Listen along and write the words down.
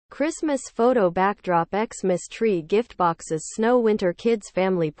Christmas photo backdrop. Xmas tree gift boxes. Snow winter kids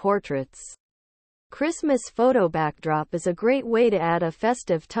family portraits. Christmas photo backdrop is a great way to add a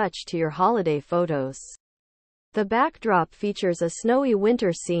festive touch to your holiday photos. The backdrop features a snowy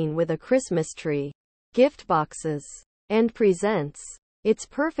winter scene with a Christmas tree, gift boxes, and presents. It's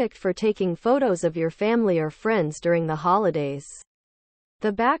perfect for taking photos of your family or friends during the holidays.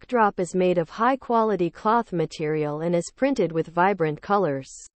 The backdrop is made of high-quality cloth material and is printed with vibrant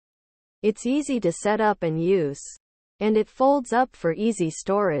colors. It's easy to set up and use, and it folds up for easy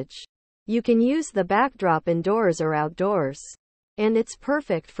storage. You can use the backdrop indoors or outdoors, and it's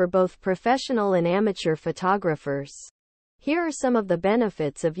perfect for both professional and amateur photographers. Here are some of the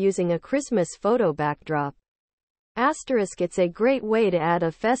benefits of using a Christmas photo backdrop. It's a great way to add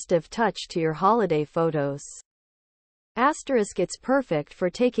a festive touch to your holiday photos. It's perfect for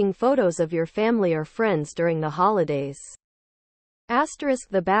taking photos of your family or friends during the holidays.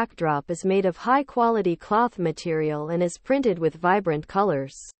 The backdrop is made of high-quality cloth material and is printed with vibrant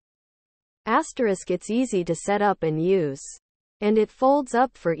colors. It's easy to set up and use, and it folds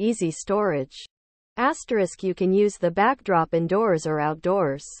up for easy storage. You can use the backdrop indoors or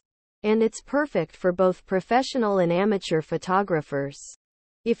outdoors, and it's perfect for both professional and amateur photographers.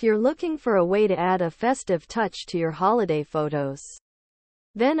 If you're looking for a way to add a festive touch to your holiday photos,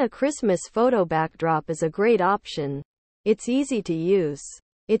 then a Christmas photo backdrop is a great option. It's easy to use.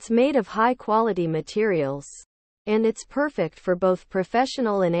 It's made of high-quality materials, and it's perfect for both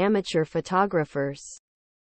professional and amateur photographers.